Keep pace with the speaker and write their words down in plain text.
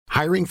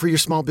Hiring for your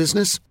small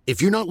business?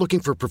 If you're not looking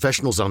for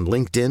professionals on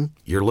LinkedIn,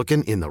 you're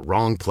looking in the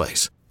wrong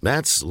place.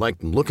 That's like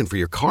looking for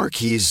your car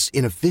keys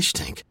in a fish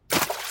tank.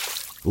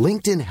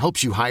 LinkedIn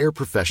helps you hire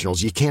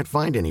professionals you can't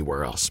find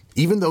anywhere else,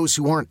 even those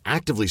who aren't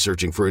actively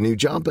searching for a new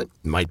job but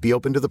might be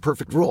open to the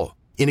perfect role.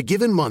 In a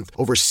given month,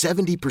 over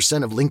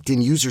 70% of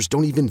LinkedIn users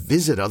don't even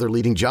visit other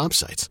leading job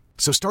sites.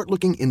 So start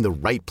looking in the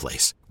right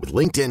place. With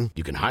LinkedIn,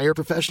 you can hire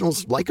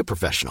professionals like a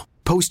professional.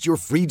 Post your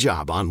free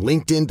job on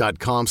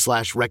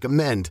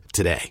linkedin.com/recommend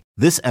today.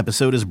 This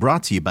episode is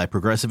brought to you by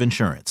Progressive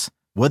Insurance.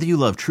 Whether you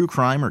love true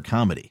crime or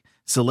comedy,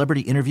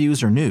 celebrity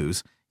interviews or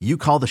news, you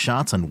call the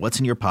shots on what's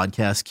in your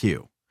podcast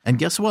queue. And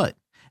guess what?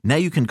 Now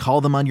you can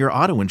call them on your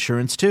auto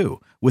insurance too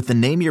with the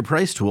Name Your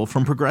Price tool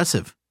from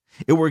Progressive.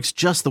 It works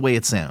just the way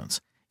it sounds.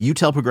 You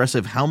tell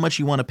Progressive how much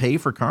you want to pay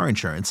for car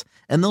insurance,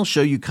 and they'll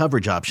show you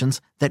coverage options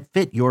that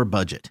fit your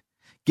budget.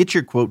 Get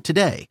your quote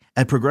today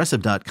at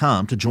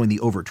Progressive.com to join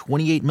the over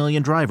 28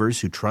 million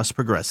drivers who trust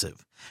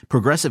Progressive.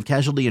 Progressive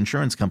Casualty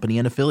Insurance Company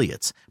and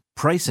Affiliates.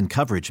 Price and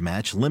coverage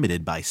match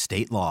limited by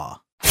state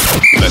law.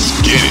 Let's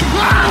get it.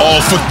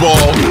 All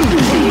football,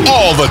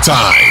 all the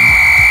time.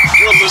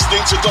 You're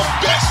listening to the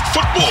best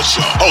football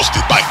show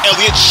hosted by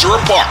Elliot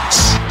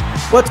Shorr-Parks.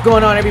 What's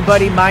going on,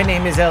 everybody? My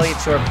name is Elliot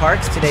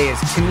Shorr-Parks. Today is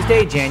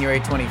Tuesday,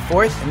 January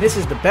 24th, and this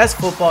is the Best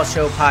Football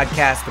Show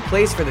podcast, the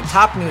place for the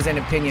top news and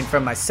opinion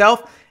from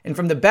myself and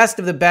from the best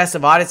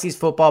of Odyssey's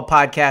football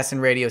podcasts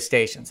and radio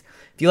stations.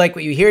 If you like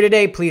what you hear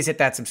today, please hit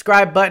that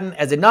subscribe button,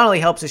 as it not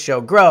only helps the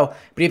show grow,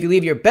 but if you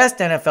leave your best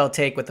NFL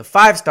take with a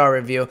 5-star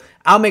review,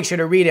 I'll make sure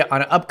to read it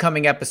on an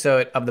upcoming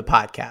episode of the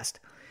podcast.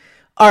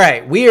 All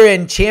right, we are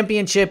in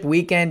championship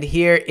weekend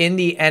here in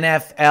the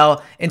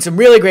NFL and some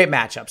really great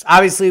matchups.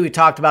 Obviously, we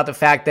talked about the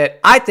fact that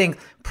I think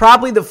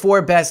probably the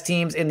 4 best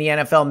teams in the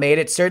NFL made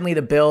it. Certainly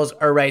the Bills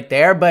are right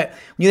there, but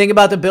when you think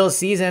about the Bills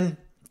season,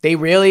 they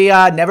really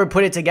never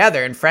put it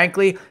together. And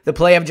frankly, the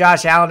play of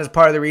Josh Allen is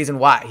part of the reason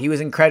why. He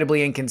was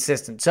incredibly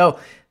inconsistent. So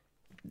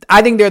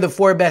I think they're the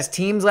 4 best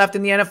teams left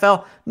in the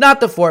NFL, not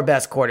the 4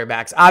 best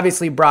quarterbacks.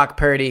 Obviously, Brock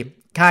Purdy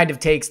kind of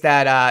takes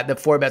that the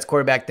 4 best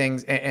quarterback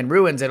things and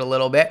ruins it a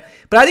little bit.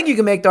 But I think you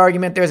can make the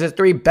argument there's the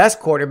 3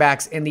 best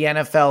quarterbacks in the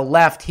NFL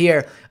left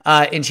here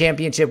in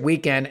championship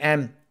weekend.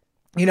 And,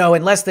 you know,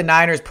 unless the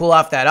Niners pull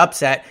off that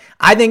upset,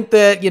 I think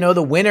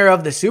the winner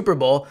of the Super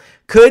Bowl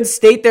could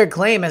state their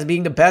claim as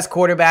being the best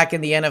quarterback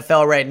in the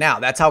NFL right now.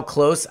 That's how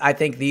close I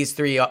think these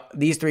three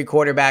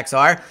quarterbacks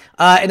are.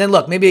 And then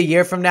look, maybe a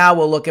year from now,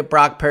 we'll look at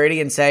Brock Purdy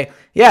and say,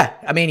 yeah,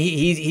 I mean,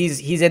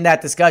 he's in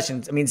that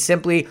discussion. I mean,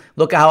 simply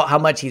look at how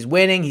much he's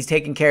winning. He's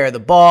taking care of the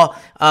ball,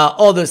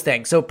 all those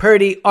things. So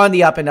Purdy on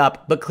the up and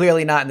up, but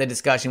clearly not in the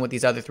discussion with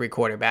these other 3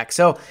 quarterbacks.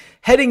 So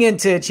heading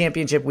into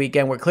championship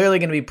weekend, we're clearly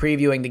going to be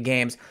previewing the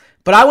games.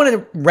 But I want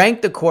to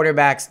rank the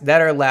quarterbacks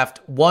that are left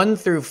 1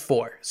 through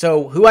 4.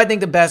 So who I think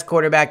the best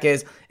quarterback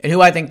is and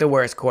who I think the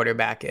worst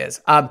quarterback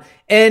is.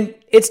 And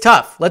it's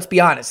tough. Let's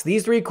be honest.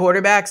 These 3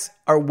 quarterbacks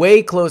are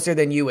way closer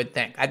than you would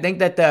think. I think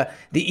that the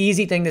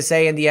easy thing to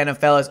say in the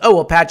NFL is, oh,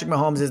 well, Patrick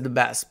Mahomes is the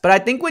best. But I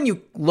think when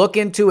you look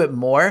into it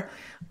more,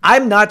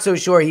 I'm not so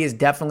sure he is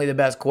definitely the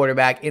best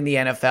quarterback in the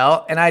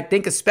NFL. And I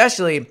think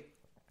especially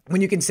when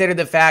you consider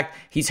the fact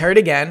he's hurt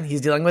again, he's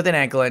dealing with an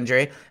ankle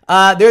injury,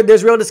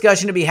 there's real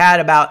discussion to be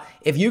had about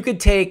if you could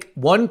take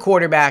one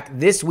quarterback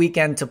this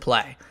weekend to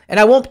play.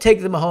 And I won't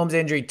take the Mahomes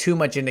injury too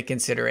much into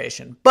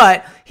consideration,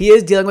 but he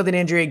is dealing with an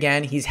injury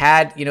again. He's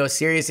had, a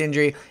serious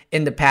injury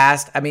in the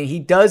past. I mean, he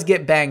does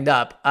get banged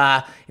up.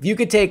 If you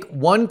could take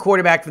one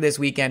quarterback for this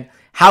weekend,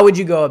 how would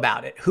you go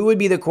about it? Who would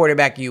be the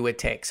quarterback you would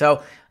take?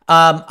 So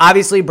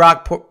obviously,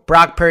 Brock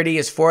Purdy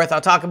is 4th.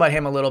 I'll talk about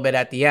him a little bit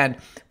at the end.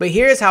 But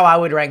here's how I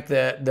would rank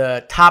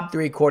the top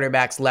 3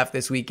 quarterbacks left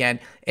this weekend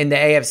in the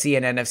AFC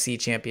and NFC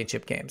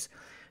championship games.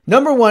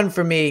 Number 1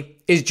 for me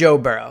is Joe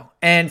Burrow.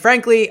 And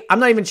frankly, I'm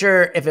not even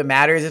sure if it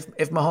matters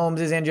if Mahomes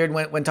is injured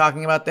when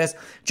talking about this.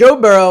 Joe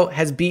Burrow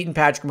has beaten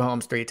Patrick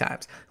Mahomes 3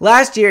 times.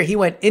 Last year, he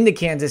went into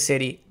Kansas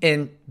City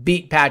and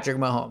beat Patrick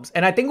Mahomes.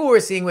 And I think what we're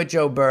seeing with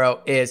Joe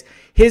Burrow is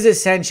his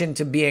ascension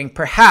to being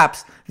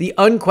perhaps the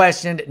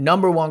unquestioned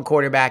number 1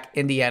 quarterback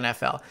in the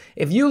NFL.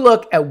 If you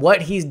look at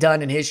what he's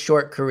done in his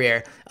short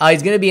career,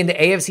 he's going to be in the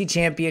AFC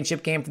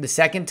Championship game for the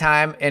 2nd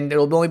time, and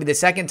it'll only be the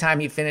 2nd time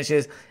he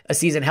finishes a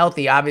season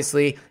healthy.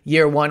 Obviously,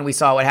 year 1, we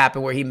saw what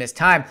happened where he missed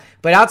time.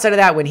 But outside of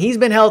that, when he's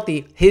been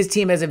healthy, his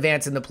team has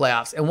advanced in the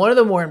playoffs. And one of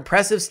the more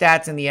impressive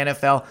stats in the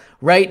NFL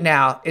right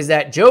now is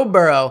that Joe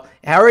Burrow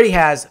already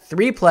has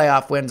 3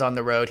 playoff wins on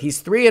the road.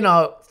 He's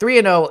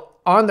 3-0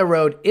 on the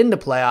road in the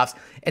playoffs,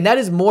 and that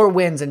is more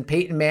wins than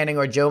Peyton Manning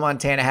or Joe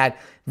Montana had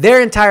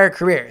their entire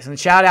careers. And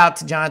shout out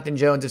to Jonathan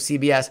Jones of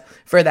CBS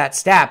for that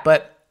stat.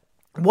 But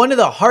one of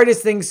the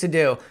hardest things to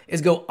do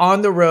is go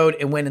on the road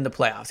and win in the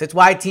playoffs. It's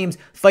why teams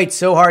fight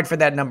so hard for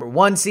that number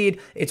 1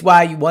 seed. It's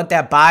why you want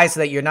that bye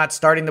so that you're not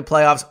starting the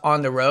playoffs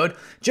on the road.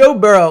 Joe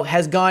Burrow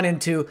has gone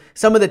into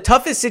some of the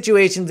toughest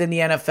situations in the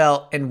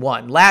NFL and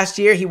won. Last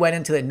year, he went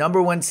into the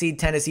number 1 seed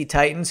Tennessee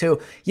Titans, who,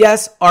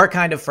 yes, are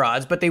kind of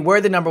frauds, but they were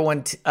the number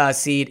 1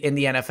 seed in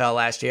the NFL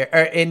last year,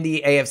 or in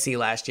the AFC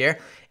last year.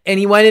 And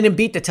he went in and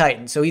beat the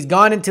Titans. So he's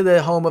gone into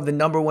the home of the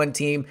number one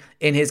team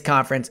in his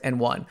conference and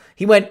won.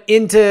 He went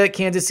into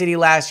Kansas City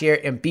last year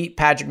and beat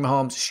Patrick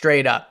Mahomes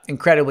straight up.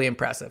 Incredibly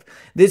impressive.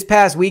 This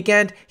past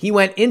weekend, he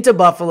went into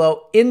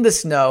Buffalo in the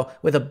snow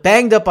with a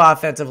banged up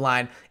offensive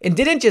line and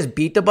didn't just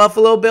beat the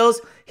Buffalo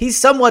Bills. He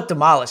somewhat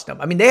demolished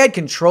them. I mean, they had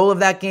control of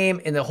that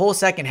game in the whole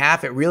second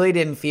half. It really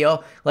didn't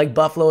feel like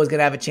Buffalo was going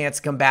to have a chance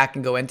to come back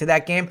and go into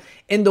that game.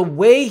 And the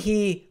way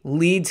he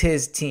leads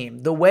his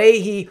team, the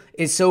way he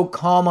is so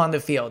calm on the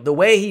field, the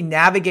way he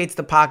navigates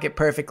the pocket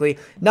perfectly,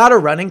 not a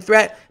running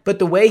threat, but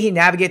the way he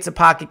navigates the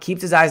pocket,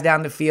 keeps his eyes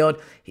down the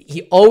field.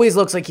 He always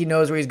looks like he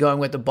knows where he's going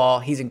with the ball.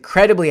 He's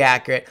incredibly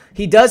accurate.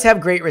 He does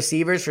have great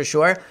receivers for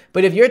sure,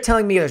 but if you're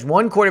telling me there's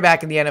one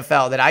quarterback in the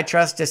NFL that I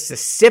trust just to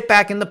sit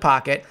back in the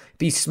pocket,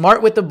 be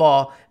smart with the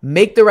ball,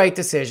 make the right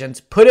decisions,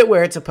 put it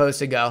where it's supposed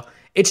to go,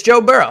 it's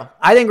Joe Burrow.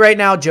 I think right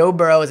now Joe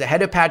Burrow is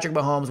ahead of Patrick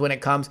Mahomes when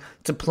it comes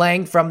to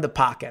playing from the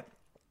pocket.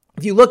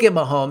 If you look at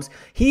Mahomes,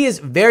 he is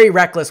very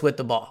reckless with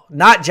the ball.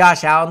 Not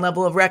Josh Allen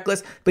level of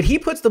reckless, but he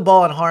puts the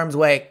ball in harm's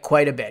way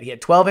quite a bit. He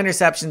had 12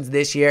 interceptions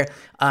this year.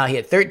 He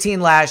had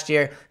 13 last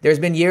year. There's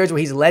been years where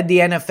he's led the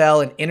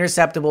NFL in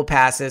interceptable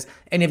passes.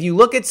 And if you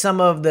look at some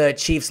of the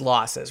Chiefs'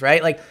 losses,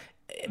 right? Like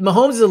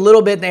Mahomes is a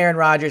little bit in the Aaron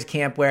Rodgers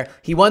camp where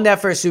he won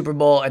that first Super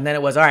Bowl and then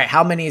it was, all right,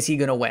 how many is he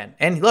going to win?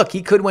 And look,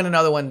 he could win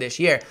another one this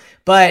year,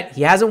 but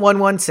he hasn't won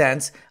one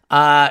since.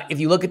 If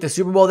you look at the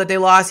Super Bowl that they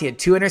lost, he had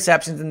 2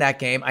 interceptions in that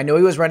game. I know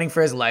he was running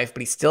for his life,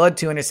 but he still had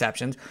 2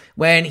 interceptions.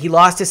 When he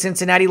lost to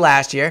Cincinnati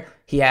last year,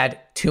 he had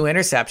 2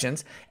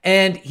 interceptions.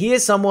 And he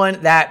is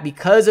someone that,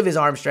 because of his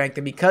arm strength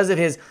and because of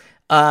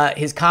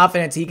his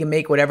confidence, he can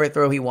make whatever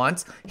throw he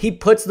wants. He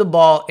puts the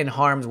ball in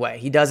harm's way.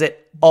 He does it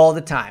all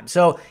the time.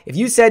 So if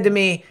you said to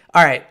me,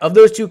 all right, of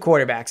those 2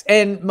 quarterbacks,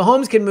 and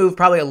Mahomes can move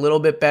probably a little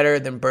bit better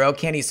than Burrow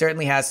can. He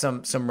certainly has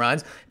some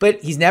runs,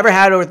 but he's never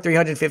had over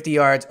 350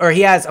 yards, or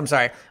he has,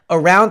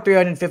 around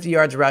 350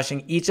 yards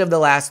rushing each of the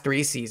last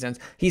 3 seasons.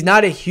 He's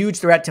not a huge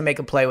threat to make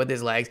a play with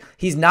his legs.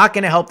 He's not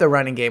going to help the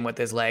running game with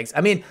his legs.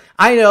 I mean,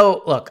 I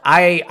know, look,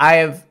 I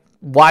have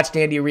watched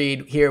Andy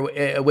Reid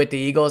here with the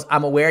Eagles.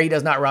 I'm aware he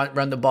does not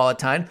run the ball a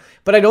ton,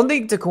 but I don't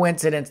think it's a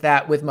coincidence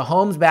that with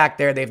Mahomes back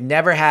there, they've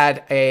never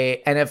had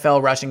a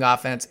NFL rushing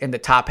offense in the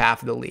top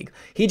half of the league.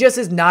 He just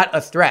is not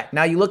a threat.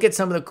 Now you look at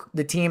some of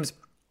the teams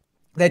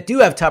that do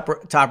have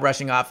top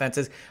rushing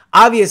offenses.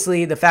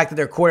 Obviously, the fact that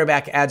their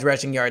quarterback adds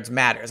rushing yards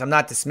matters. I'm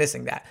not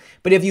dismissing that.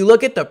 But if you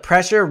look at the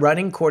pressure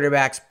running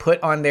quarterbacks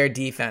put on their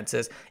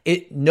defenses,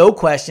 it no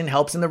question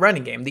helps in the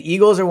running game. The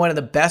Eagles are one of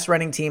the best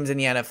running teams in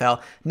the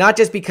NFL, not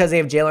just because they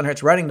have Jalen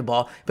Hurts running the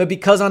ball, but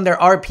because on their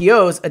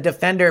RPOs, a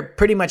defender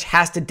pretty much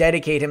has to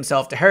dedicate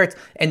himself to Hurts,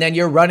 and then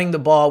you're running the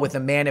ball with a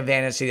man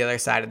advantage to the other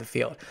side of the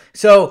field.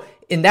 So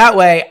in that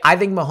way, I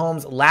think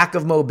Mahomes' lack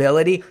of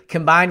mobility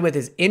combined with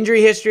his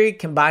injury history,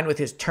 combined with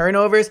his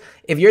turnovers,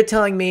 if you're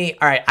telling me,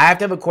 all right, I have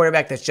to have a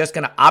quarterback that's just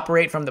going to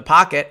operate from the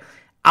pocket,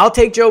 I'll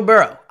take Joe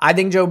Burrow. I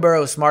think Joe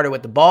Burrow is smarter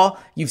with the ball.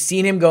 You've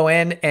seen him go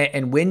in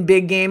and win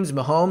big games.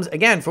 Mahomes,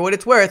 again, for what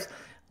it's worth,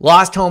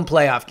 lost home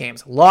playoff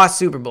games, lost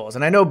Super Bowls.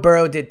 And I know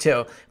Burrow did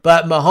too,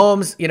 but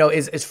Mahomes,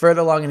 is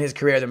further along in his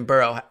career than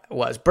Burrow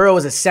was. Burrow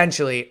was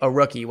essentially a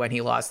rookie when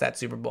he lost that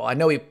Super Bowl. I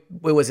know it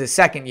was his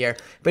second year,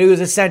 but he was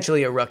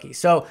essentially a rookie.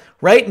 So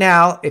right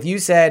now, if you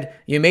said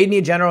you made me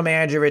a general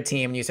manager of a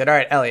team and you said, all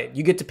right, Elliot,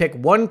 you get to pick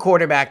one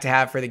quarterback to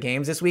have for the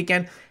games this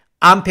weekend,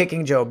 I'm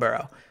picking Joe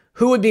Burrow.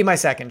 Who would be my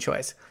second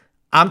choice?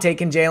 I'm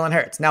taking Jalen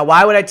Hurts. Now,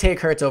 why would I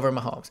take Hurts over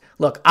Mahomes?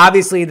 Look,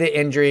 obviously the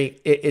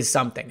injury is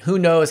something. Who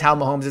knows how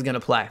Mahomes is going to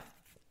play?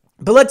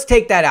 But let's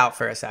take that out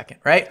for a second,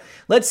 right?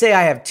 Let's say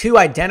I have 2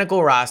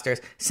 identical rosters,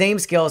 same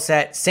skill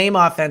set, same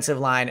offensive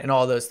line, and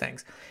all those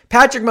things.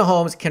 Patrick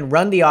Mahomes can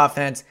run the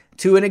offense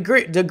to a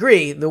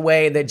degree the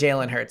way that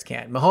Jalen Hurts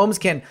can. Mahomes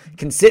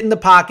can sit in the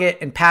pocket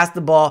and pass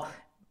the ball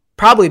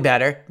probably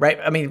better, right?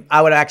 I mean,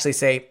 I would actually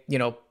say,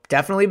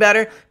 definitely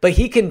better, but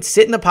he can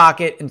sit in the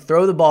pocket and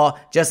throw the ball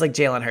just like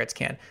Jalen Hurts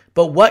can.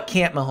 But what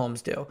can't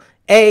Mahomes do?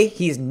 A,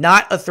 he's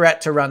not a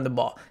threat to run the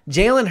ball.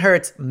 Jalen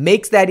Hurts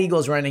makes that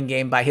Eagles running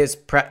game by his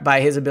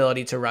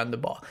ability to run the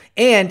ball.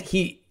 And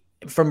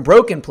from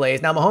broken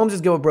plays, now Mahomes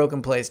is good with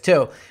broken plays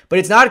too, but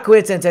it's not a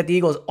coincidence that the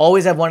Eagles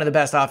always have one of the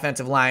best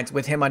offensive lines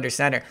with him under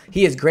center.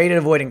 He is great at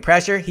avoiding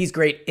pressure. He's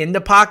great in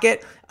the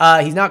pocket.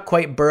 He's not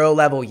quite Burrow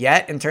level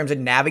yet in terms of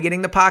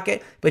navigating the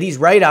pocket, but he's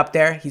right up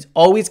there. He's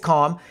always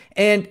calm.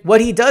 And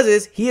what he does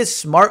is he is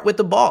smart with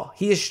the ball.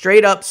 He is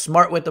straight up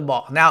smart with the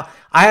ball. Now,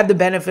 I have the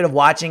benefit of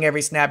watching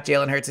every snap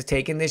Jalen Hurts has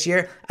taken this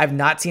year. I've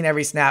not seen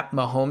every snap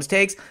Mahomes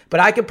takes, but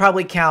I could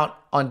probably count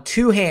on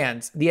 2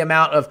 hands the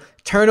amount of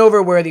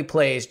turnover-worthy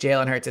plays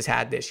Jalen Hurts has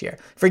had this year.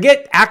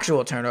 Forget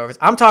actual turnovers.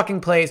 I'm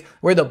talking plays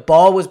where the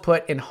ball was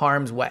put in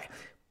harm's way.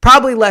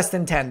 Probably less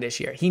than 10 this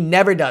year. He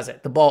never does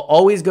it. The ball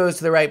always goes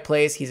to the right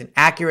place. He's an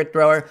accurate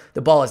thrower.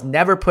 The ball is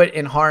never put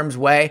in harm's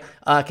way,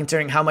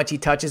 considering how much he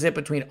touches it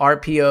between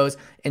RPOs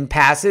and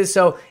passes.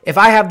 So if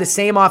I have the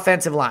same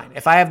offensive line,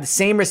 if I have the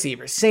same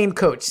receivers, same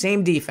coach,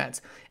 same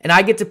defense, and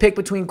I get to pick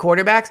between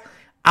quarterbacks,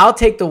 I'll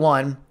take the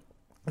one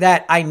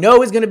that I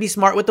know is going to be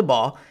smart with the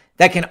ball,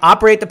 that can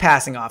operate the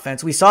passing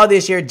offense. We saw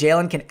this year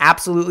Jalen can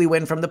absolutely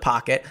win from the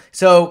pocket.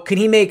 So can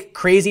he make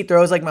crazy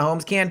throws like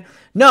Mahomes can?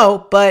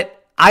 No,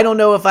 but I don't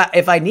know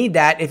if I need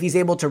that if he's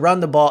able to run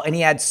the ball and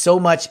he adds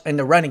so much in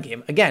the running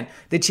game. Again,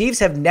 the Chiefs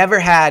have never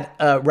had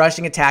a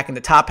rushing attack in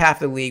the top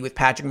half of the league with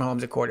Patrick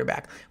Mahomes at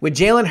quarterback. With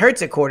Jalen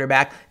Hurts at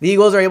quarterback, the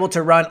Eagles are able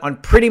to run on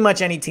pretty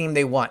much any team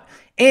they want.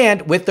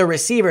 And with the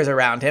receivers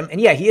around him,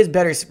 and yeah, he has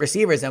better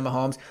receivers than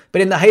Mahomes,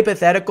 but in the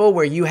hypothetical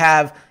where you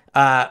have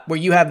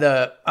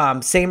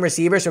the same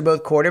receivers for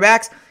both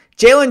quarterbacks,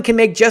 Jalen can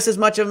make just as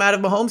much of them out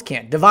of Mahomes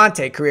can.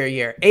 Devontae, career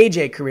year.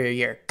 AJ, career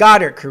year.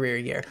 Goddard, career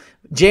year.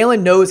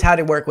 Jalen knows how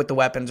to work with the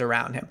weapons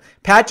around him.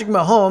 Patrick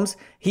Mahomes,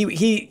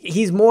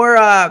 he's more,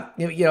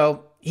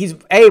 he's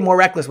more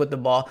reckless with the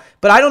ball,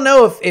 but I don't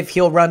know if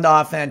he'll run the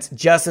offense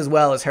just as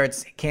well as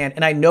Hurts can.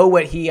 And I know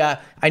what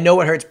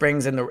Hurts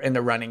brings in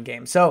the running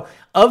game. So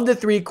of the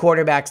three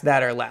quarterbacks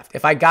that are left,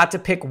 if I got to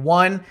pick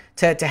one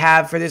to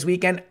have for this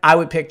weekend, I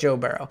would pick Joe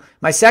Burrow.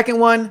 My second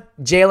one,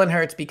 Jalen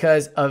Hurts,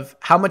 because of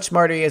how much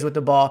smarter he is with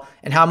the ball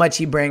and how much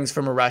he brings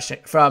from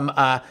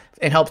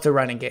and helps the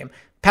running game.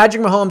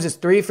 Patrick Mahomes is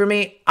 3 for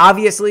me.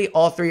 Obviously,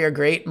 all three are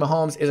great.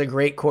 Mahomes is a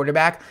great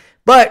quarterback.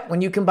 But when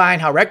you combine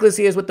how reckless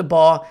he is with the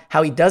ball,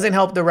 how he doesn't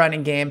help the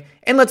running game,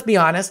 and let's be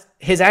honest,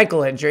 his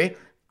ankle injury,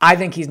 I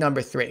think he's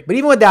number 3. But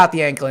even without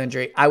the ankle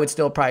injury, I would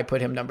still probably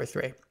put him number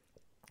 3.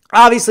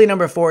 Obviously,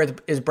 number 4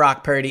 is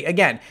Brock Purdy.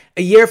 Again,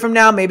 a year from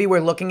now, maybe we're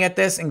looking at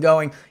this and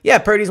going, yeah,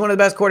 Purdy's one of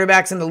the best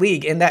quarterbacks in the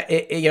league in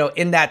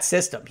that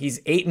system.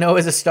 He's 8-0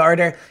 as a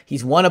starter.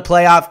 He's won a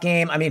playoff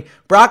game. I mean,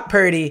 Brock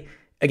Purdy,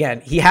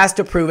 again, he has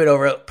to prove it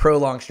over a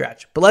prolonged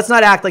stretch. But let's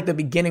not act like the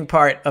beginning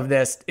part of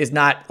this is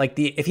not like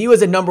if he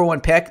was a number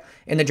 1 pick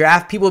in the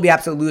draft, people would be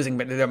absolutely losing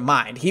their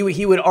mind. He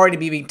would already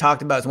be being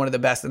talked about as one of the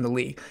best in the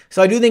league.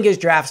 So I do think his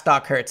draft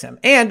stock hurts him.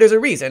 And there's a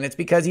reason. It's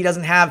because he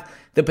doesn't have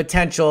the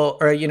potential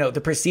or,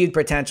 the perceived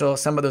potential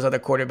some of those other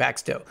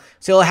quarterbacks do.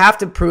 So he'll have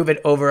to prove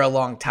it over a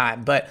long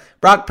time. But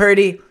Brock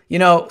Purdy,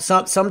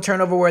 some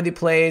turnover-worthy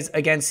plays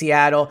against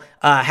Seattle,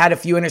 had a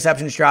few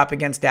interceptions drop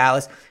against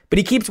Dallas, but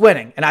he keeps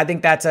winning. And I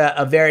think that's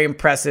a very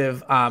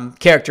impressive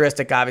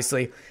characteristic,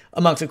 obviously,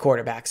 amongst the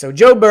quarterbacks. So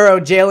Joe Burrow,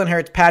 Jalen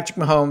Hurts, Patrick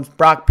Mahomes,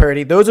 Brock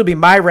Purdy, those would be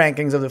my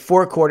rankings of the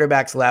 4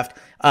 quarterbacks left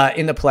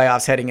in the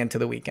playoffs heading into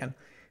the weekend.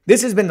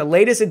 This has been the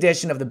latest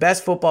edition of the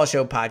Best Football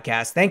Show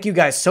podcast. Thank you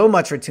guys so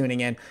much for tuning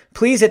in.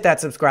 Please hit that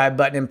subscribe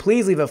button and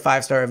please leave a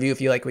 5-star review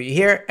if you like what you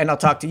hear, and I'll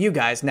talk to you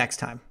guys next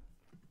time.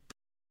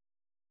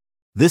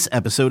 This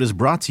episode is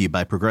brought to you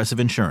by Progressive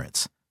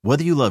Insurance.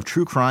 Whether you love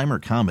true crime or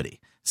comedy,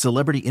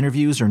 celebrity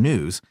interviews or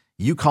news,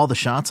 you call the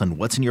shots on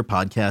what's in your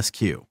podcast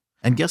queue.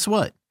 And guess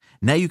what?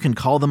 Now you can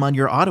call them on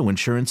your auto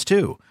insurance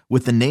too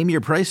with the Name Your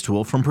Price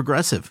tool from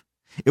Progressive.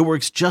 It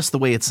works just the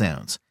way it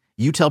sounds.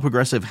 You tell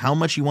Progressive how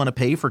much you want to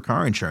pay for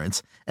car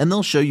insurance, and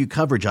they'll show you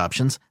coverage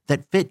options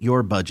that fit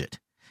your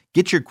budget.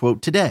 Get your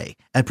quote today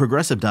at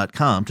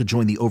Progressive.com to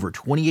join the over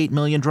 28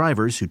 million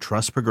drivers who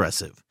trust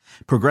Progressive.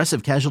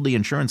 Progressive Casualty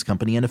Insurance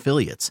Company and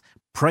Affiliates.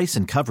 Price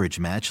and coverage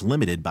match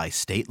limited by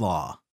state law.